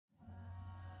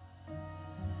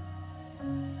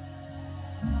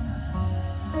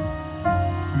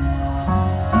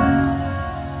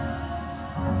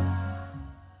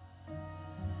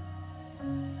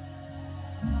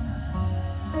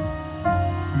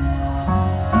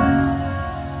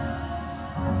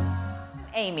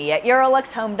Amy at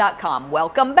EuroLuxHome.com.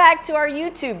 Welcome back to our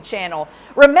YouTube channel.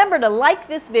 Remember to like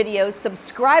this video,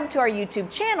 subscribe to our YouTube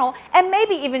channel, and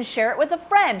maybe even share it with a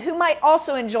friend who might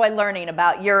also enjoy learning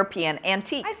about European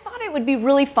antiques. I thought it would be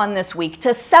really fun this week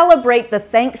to celebrate the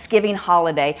Thanksgiving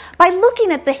holiday by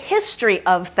looking at the history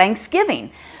of Thanksgiving.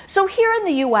 So here in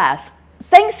the U.S.,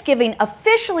 Thanksgiving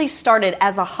officially started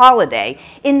as a holiday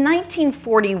in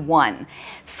 1941.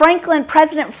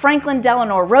 President Franklin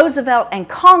Delano Roosevelt and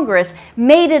Congress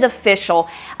made it official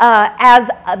as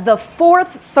the fourth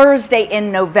Thursday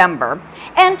in November.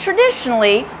 And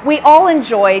traditionally, we all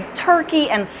enjoyed turkey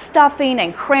and stuffing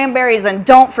and cranberries, and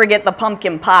don't forget the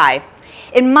pumpkin pie.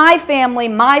 In my family,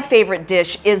 my favorite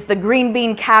dish is the green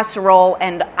bean casserole,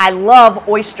 and I love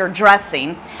oyster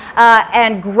dressing.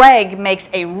 And Greg makes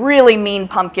a really mean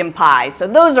pumpkin pie, so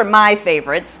those are my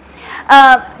favorites.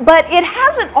 But it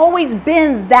hasn't always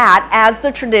been that as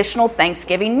the traditional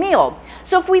Thanksgiving meal.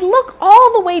 So if we look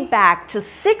all the way back to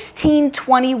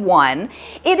 1621,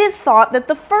 it is thought that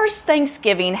the first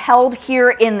Thanksgiving held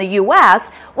here in the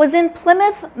U.S. was in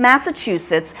Plymouth,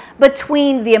 Massachusetts,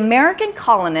 between the American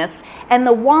colonists and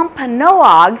the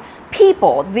Wampanoag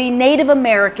people, the Native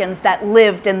Americans that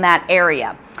lived in that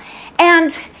area.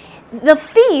 And the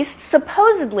feast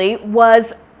supposedly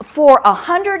was for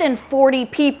 140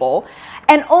 people,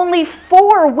 and only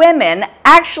 4 women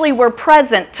actually were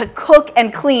present to cook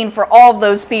and clean for all of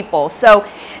those people. So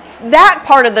that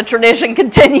part of the tradition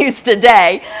continues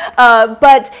today.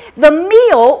 But the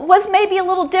meal was maybe a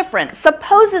little different.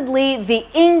 Supposedly the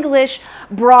English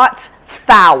brought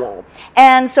fowl.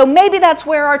 And so maybe that's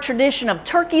where our tradition of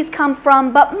turkeys come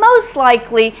from, but most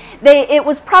likely it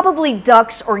was probably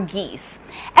ducks or geese.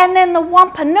 And then the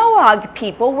Wampanoag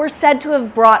people were said to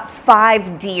have brought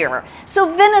 5 deer.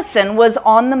 So venison was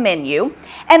on the menu.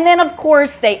 And then, of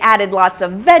course, they added lots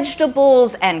of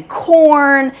vegetables and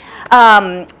corn,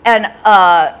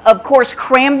 of course,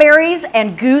 cranberries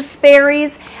and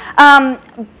gooseberries.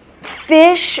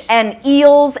 Fish and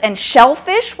eels and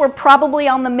shellfish were probably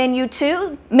on the menu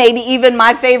too, maybe even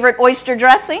my favorite oyster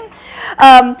dressing.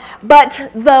 But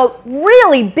the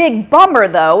really big bummer,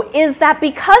 though, is that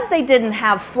because they didn't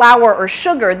have flour or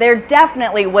sugar, there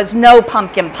definitely was no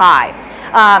pumpkin pie.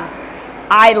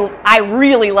 I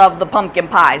really love the pumpkin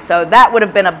pie, so that would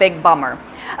have been a big bummer.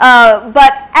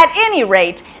 But at any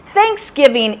rate,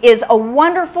 Thanksgiving is a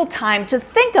wonderful time to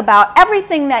think about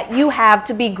everything that you have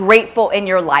to be grateful in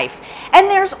your life. And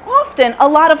there's often a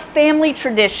lot of family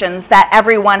traditions that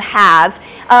everyone has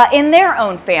in their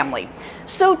own family.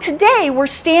 So today we're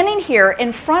standing here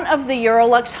in front of the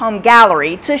Eurolux Home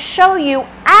Gallery to show you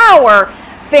our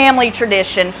family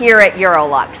tradition here at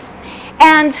Eurolux.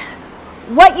 And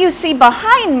what you see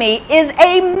behind me is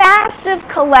a massive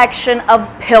collection of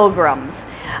Pilgrims.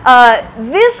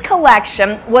 This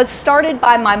collection was started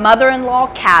by my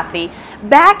mother-in-law, Kathy,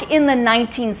 back in the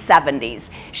 1970s.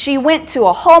 She went to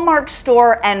a Hallmark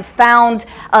store and found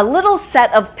a little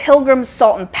set of Pilgrim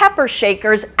salt and pepper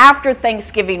shakers after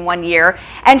Thanksgiving one year,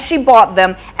 and she bought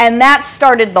them, and that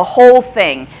started the whole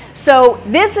thing. So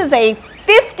this is a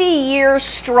 50-year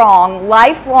strong,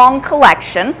 lifelong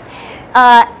collection.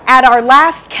 At our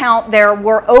last count, there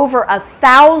were over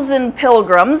 1,000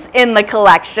 Pilgrims in the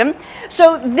collection.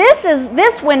 So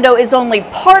this window is only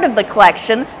part of the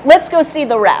collection. Let's go see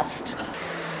the rest.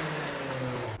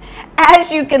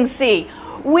 As you can see,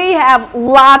 we have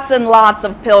lots and lots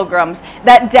of Pilgrims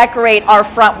that decorate our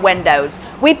front windows.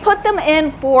 We put them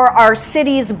in for our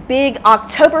city's big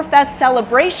Oktoberfest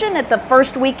celebration at the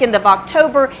first weekend of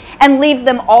October and leave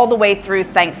them all the way through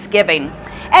Thanksgiving.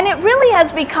 And it really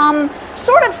has become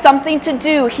sort of something to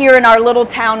do here in our little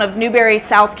town of Newberry,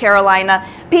 South Carolina.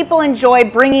 People enjoy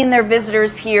bringing their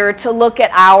visitors here to look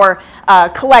at our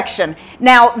collection.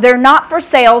 Now, they're not for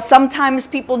sale. Sometimes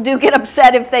people do get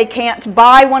upset if they can't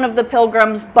buy one of the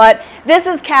Pilgrims, but this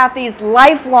is Kathy's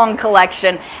lifelong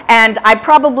collection, and I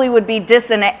probably would be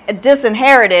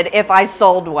disinherited if I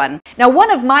sold one. Now,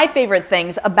 one of my favorite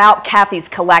things about Kathy's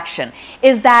collection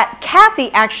is that Kathy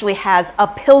actually has a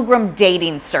Pilgrim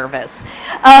dating service.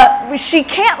 She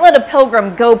can't let a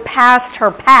Pilgrim go past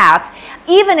her path,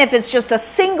 even if it's just a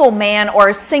single man or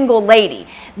a single lady.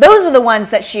 Those are the ones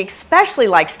that she especially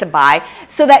likes to buy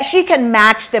so that she can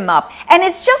match them up. And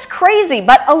it's just crazy,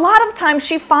 but a lot of times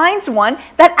she finds one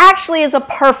that actually is a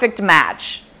perfect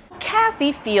match.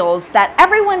 Kathy feels that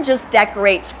everyone just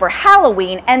decorates for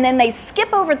Halloween and then they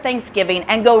skip over Thanksgiving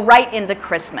and go right into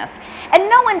Christmas. And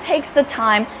no one takes the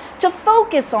time to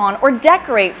focus on or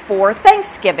decorate for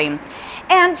Thanksgiving.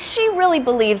 And she really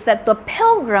believes that the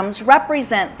Pilgrims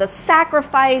represent the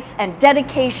sacrifice and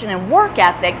dedication and work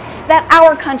ethic that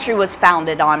our country was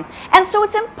founded on. And so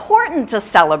it's important to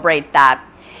celebrate that.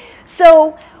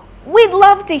 So we'd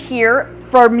love to hear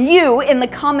from you in the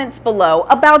comments below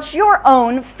about your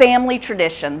own family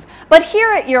traditions. But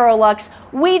here at Eurolux,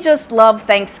 we just love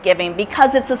Thanksgiving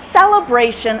because it's a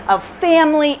celebration of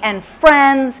family and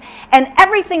friends and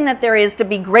everything that there is to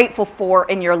be grateful for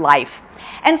in your life.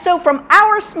 And so from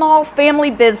our small family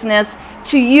business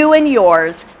to you and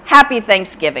yours, happy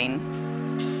Thanksgiving.